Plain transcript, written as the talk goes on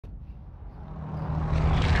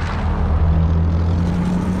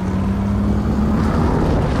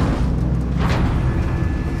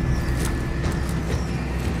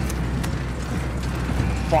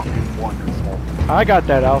I got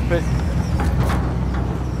that outfit.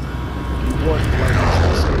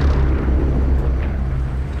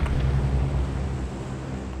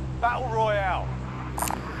 Battle Royale.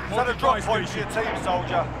 Set a drop point to your team,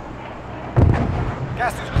 soldier.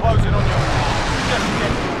 Gas is closing on you. Just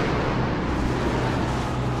get it.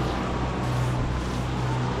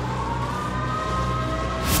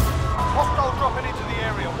 Hostile dropping into the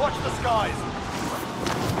area. Watch the skies.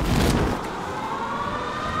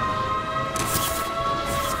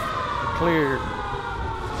 Clear.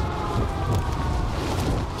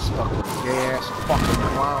 Stuck with a gay-ass fucking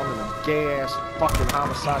clown and a gay-ass fucking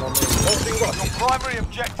homicidal man. Your primary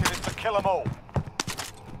objective is to kill them all.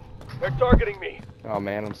 They're targeting me. Oh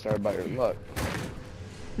man, I'm sorry about your luck.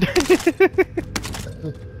 Better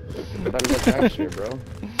luck next year, bro.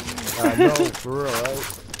 I know, for real, right?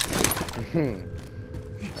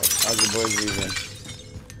 How's your boys leaving?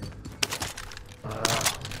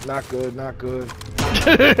 Not good, not good.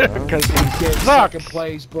 Because he Keep getting sucks. second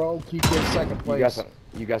place, bro. Keep getting second place.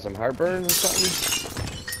 You got some heartburn or something?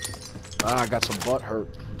 I got some butt hurt.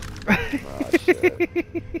 Oh shit.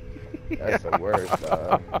 That's the worst,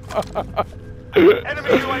 Enemy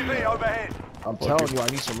UAV overhead. I'm telling you, I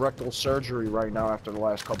need some rectal surgery right now after the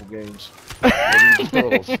last couple games.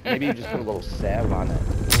 Maybe you just put a little salve on it. A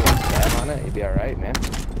little salve on it, you'd be alright, man.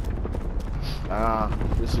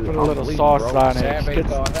 This is Put a little sauce on it. Get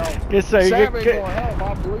help.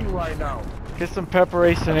 I'm bleeding right now. Get some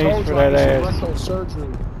preparation H for that ass. Rectal surgery.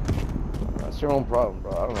 That's your own problem,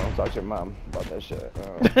 bro. I don't know. Talk to your mom about that shit.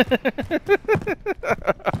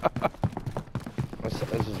 This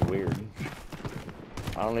is weird.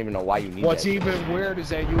 I don't even know why you need What's that even shit. weird is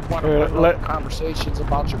that you want to have conversations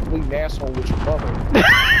about your bleeding asshole with your mother.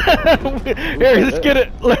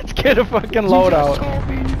 Here, let's get a fucking loadout. You just told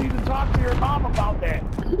me you need to talk to your mom about that.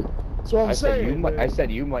 That's what I'm saying. I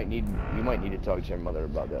said you might need to talk to your mother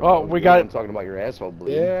about that. Oh, we got talking about your asshole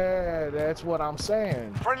bleeding. Yeah, that's what I'm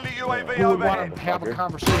saying. Friendly UAV Who would want overhead. to have a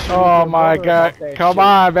conversation? Oh my god, come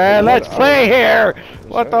on, man, let's play here.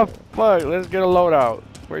 What the fuck? Let's get a loadout.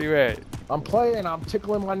 Where you at? I'm playing. I'm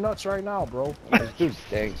tickling my nuts right now, bro. This dude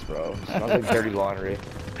stinks, bro. Smells like dirty laundry.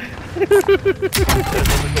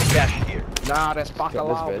 Nah, that's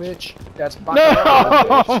bacalao, bitch. That's No!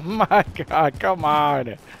 bacalao. Oh my god, come on.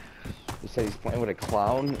 You said he's playing with a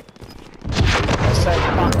clown? I said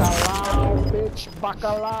bacalao, bitch.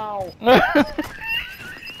 Bacalao.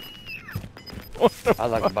 I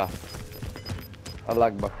like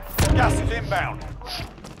ba. Gas is inbound.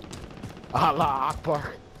 Allah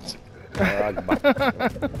Akbar. There's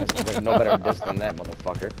no better diss than that,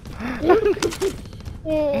 motherfucker. I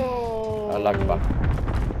like ba.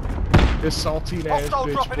 This salty ass Hostile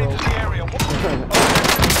bitch, dropping bro. into the area.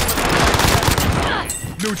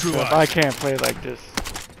 If I can't play like this.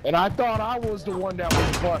 And I thought I was the one that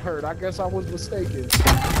was butthurt. I guess I was mistaken.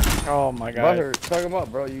 Oh my god. Butthurt, talk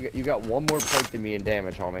about, bro. You got one more point than me in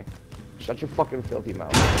damage, homie. Shut your fucking filthy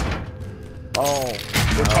mouth. Oh,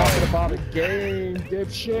 we're talking about a game,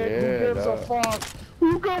 dipshit. Yeah, Who gives a fuck?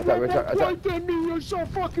 Who got one more point than me? You're so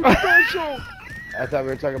fucking special. I thought we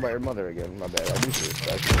were talking about your mother again. My bad. I do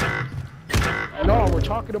respect you. No, we're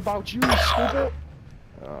talking about you, stupid.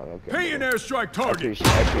 Oh, okay. Pay an airstrike target.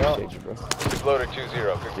 I appreciate you, bro. Loader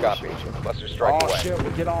 2-0. Good copy. Buster strike Oh away. shit, we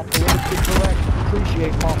get all politically correct.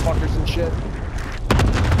 Appreciate motherfuckers and shit. I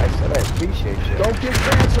said I appreciate you. Don't get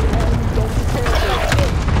canceled, homie. Don't get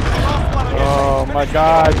canceled. Oh my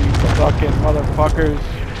god, you fucking motherfuckers.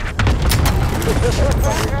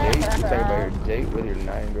 You talking about your date with your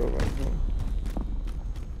 9 girlfriend?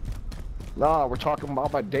 Nah, we're talking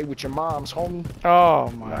about my date with your mom's, homie. Oh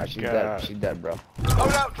my Nah, she's god. dead. She's dead, bro.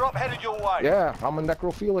 Loadout drop headed your way. Yeah, I'm a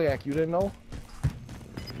necrophiliac. You didn't know?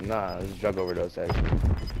 Nah, it's a drug overdose, actually.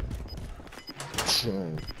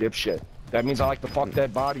 Dipshit. That means I like to fuck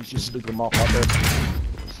dead bodies, you stupid motherfucker.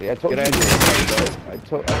 See, I told you. Get out of here. I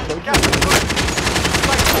told you.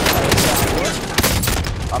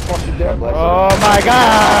 I fucked you dead, bro. Oh my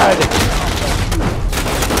god!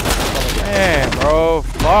 Man, bro,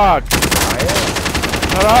 fuck.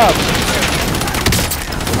 Shut up.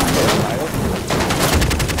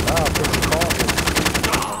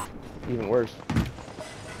 Even worse.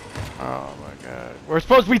 Oh my god. We're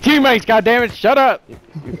supposed to be teammates, goddammit, shut up! You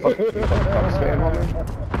fucking Cubs fan, homie?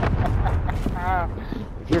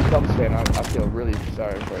 If you're a Cubs fan, I feel really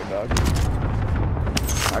sorry for you, dog.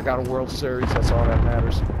 I got a World Series, that's all that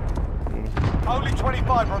matters. Only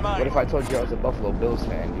 25 remain. What if I told you I was a Buffalo Bills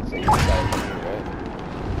fan? You'd say you're sorry for me, right?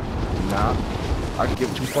 Nah. I can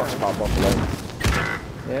give 2 fucks about Buffalo.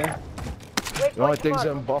 Yeah? The only things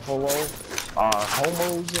in Buffalo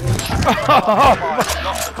homos and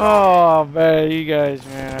Oh man, you guys,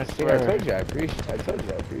 man, I swear. I told you I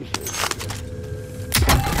appreciate it.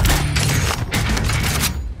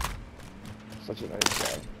 Such a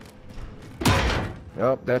nice guy.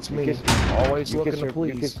 Yep, that's me. Always looking to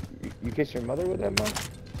please. You kiss your mother with that mouth?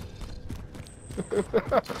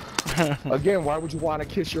 Again, why would you want to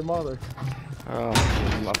kiss your mother? Oh,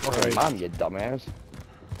 My fucking mom, you dumbass.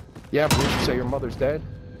 Yeah, but did you say your mother's dead?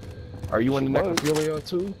 Are you in the necrophilia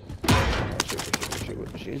too?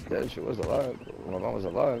 She's dead. She was alive. My mom was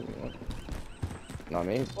alive. You know? Know what I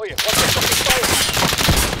mean? Oh yeah, watch the fucking fire!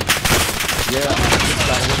 Yeah,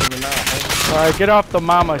 stop looking now. alright, get off the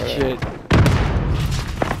mama shit.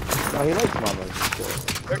 No, he likes mamas and shit.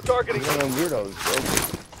 They're targeting He's one of them weirdos, bro.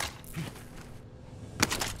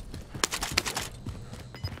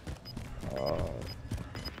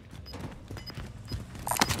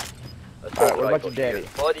 Alright, what about your daddy?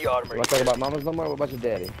 Body armor. You want to talk about mamas no more? What about your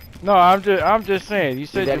daddy? No, I'm just saying. You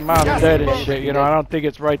said your mom's dead and shit. You know, I don't think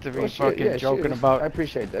it's right to be fucking joking about. I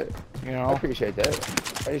appreciate that. You know. I appreciate that.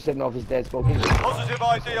 I just didn't know if his dad spoke English. Positive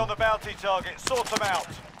ID on the bounty target. Sort them out.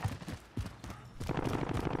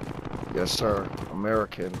 Yes, sir.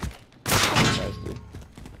 American.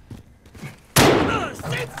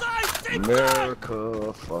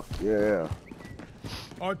 America, fuck yeah.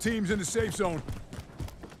 Our team's in the safe zone.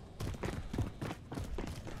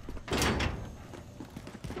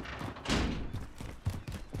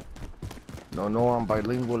 No, I'm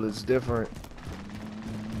bilingual, it's different.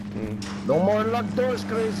 No more locked doors,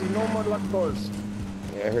 crazy. No more locked doors.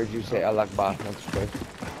 Yeah, I heard you say Allah Akbar. That's great.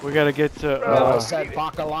 We gotta get to. I said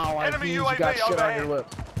bacalao. I Enemy you UAV got shit on overhead. your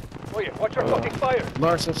lip. Oh yeah, watch our fucking fire.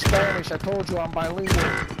 Learn some Spanish. I told you I'm bilingual.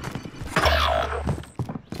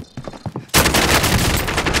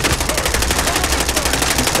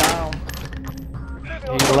 He's down.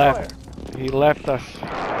 He left us.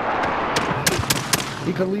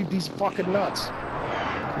 He could leave these fucking nuts.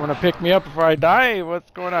 You wanna pick me up before I die? What's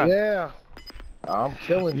going on? Yeah. I'm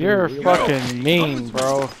killing you. You're dude. fucking mean,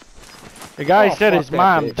 bro. The guy said fuck his that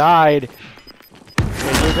mom bitch. died.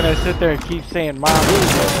 And you're gonna sit there and keep saying mom.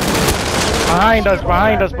 Behind us,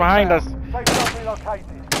 behind us, behind us. Safe zone relocated.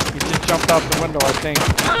 He just jumped out the window, I think.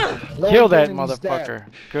 Kill that motherfucker.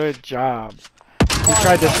 Good job. He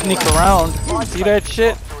tried to sneak around. See that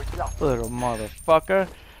shit? Little motherfucker.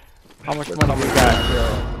 How much money we got?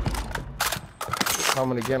 They're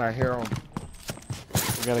coming again, I hear them.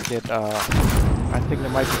 We gotta get, I think they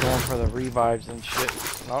might be going for the revives and shit.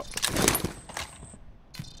 Oh.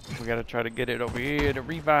 We gotta try to get it over here, the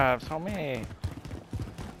revives, homie.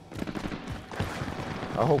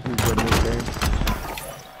 I hope we win this game.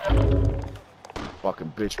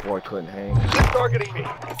 Fucking bitch boy couldn't hang. They're targeting me.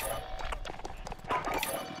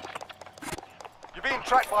 You're being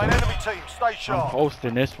tracked by an enemy team. Stay I'm sharp.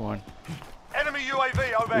 hosting this one. Enemy UAV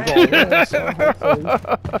We overhead. gonna win, son, hopefully.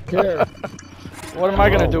 Here. What am I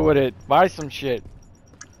gonna do with it? Buy some shit.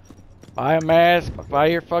 Buy a mask, buy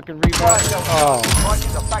your fucking revive. Oh.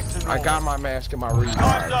 I got my mask and my Time's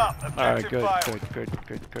revive. up. Alright, Objective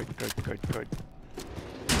failed. good.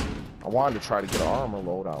 I wanted to try to get an armor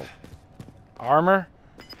loadout. Armor?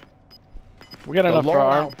 We got The enough for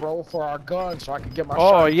armor. loadout, bro, for our guns, so I can get my.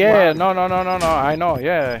 Oh shot yeah, flying. no, I know,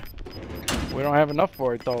 yeah. We don't have enough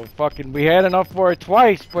for it though. Fucking, we had enough for it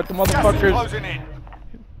twice, but the Gas is motherfuckers, closing in.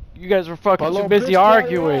 you guys were fucking But too little busy bitch boy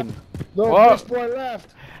arguing. left. Little What? bitch boy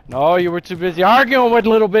left. No, you were too busy arguing with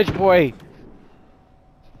little bitch boy.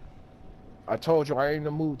 I told you I ain't in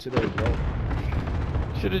the mood today, bro.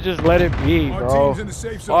 Should have just let it be, Our bro. team's in the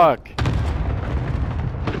safe zone. Fuck.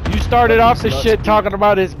 You started off the shit talking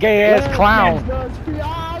about his gay ass clown.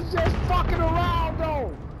 I was just fucking around,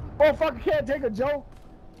 though. Motherfucker can't take a joke.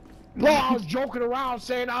 Bro, I was joking around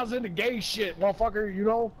saying I was into gay shit, motherfucker, you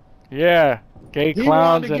know? Yeah, gay He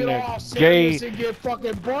clowns wanted to and get all the serious gay. and get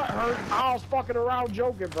fucking butt hurt. I was fucking around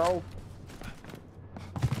joking, bro.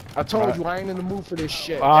 I told you I ain't in the mood for this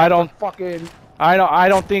shit. I don't- fucking. I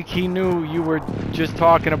don't think he knew you were just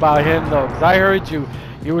talking about him though, 'cause I heard you.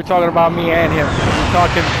 You were talking about me and him. You were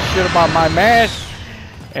talking shit about my mask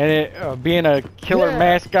and it being a killer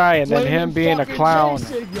mask guy, and then him being a clown.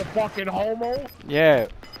 Jason, you fucking homo. Yeah.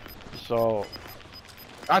 So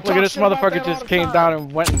I look at this motherfucker just came down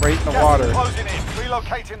and went and right in the Gas water. is closing in.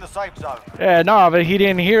 Relocating the safe zone. Yeah, no, but he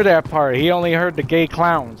didn't hear that part. He only heard the gay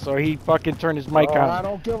clown, so he fucking turned his mic I on.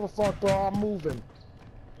 don't give a fuck, bro. I'm moving.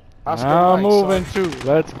 I'm moving too.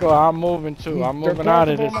 Let's go. I'm moving too. I'm moving out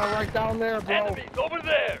of this. Right down there, bro. Enemies over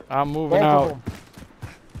there. I'm moving Both out. of them.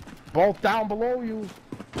 Both down below you.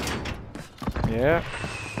 Yeah.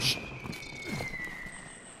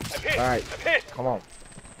 I'm hit. All right, I'm hit. come on.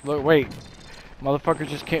 Look, wait. Motherfucker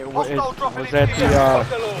just can't. Was Hostile dropping at into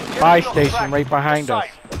the buy station right behind us.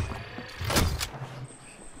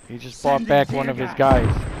 He just bought back one of his guys.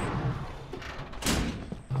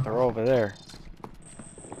 They're over there.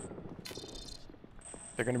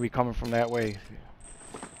 They're gonna be coming from that way.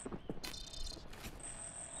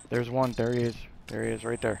 There's one. There he is. There he is,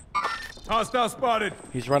 right there. Hostile spotted.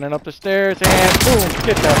 He's running up the stairs and boom!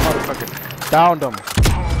 Get that motherfucker. Downed him.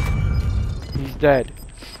 He's dead.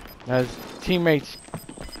 Now his teammates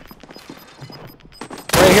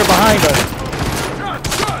right here behind us.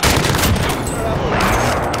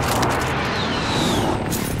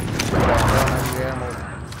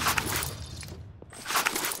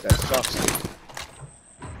 That sucks.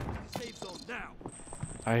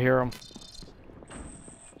 I hear him.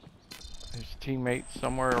 His teammate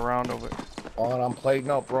somewhere around over. Oh, I'm playing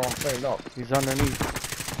up, bro. I'm playing up. He's underneath.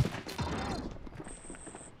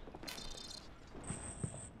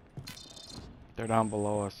 They're down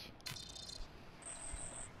below us.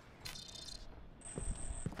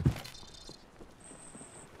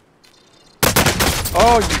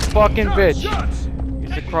 Oh, you fucking bitch!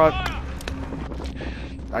 He's across.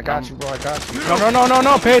 I got you, bro. I got you.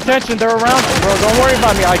 No! Pay attention. They're around you, bro. Don't worry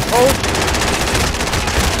about me. I told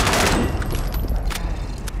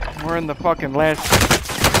you. We're in the fucking last.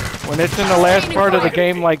 When it's in the last part of the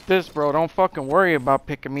game like this, bro, don't fucking worry about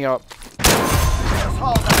picking me up.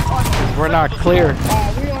 We're not clear.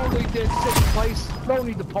 We only did 6th place. Don't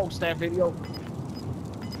need to post that video.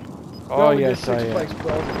 Oh yes, I am.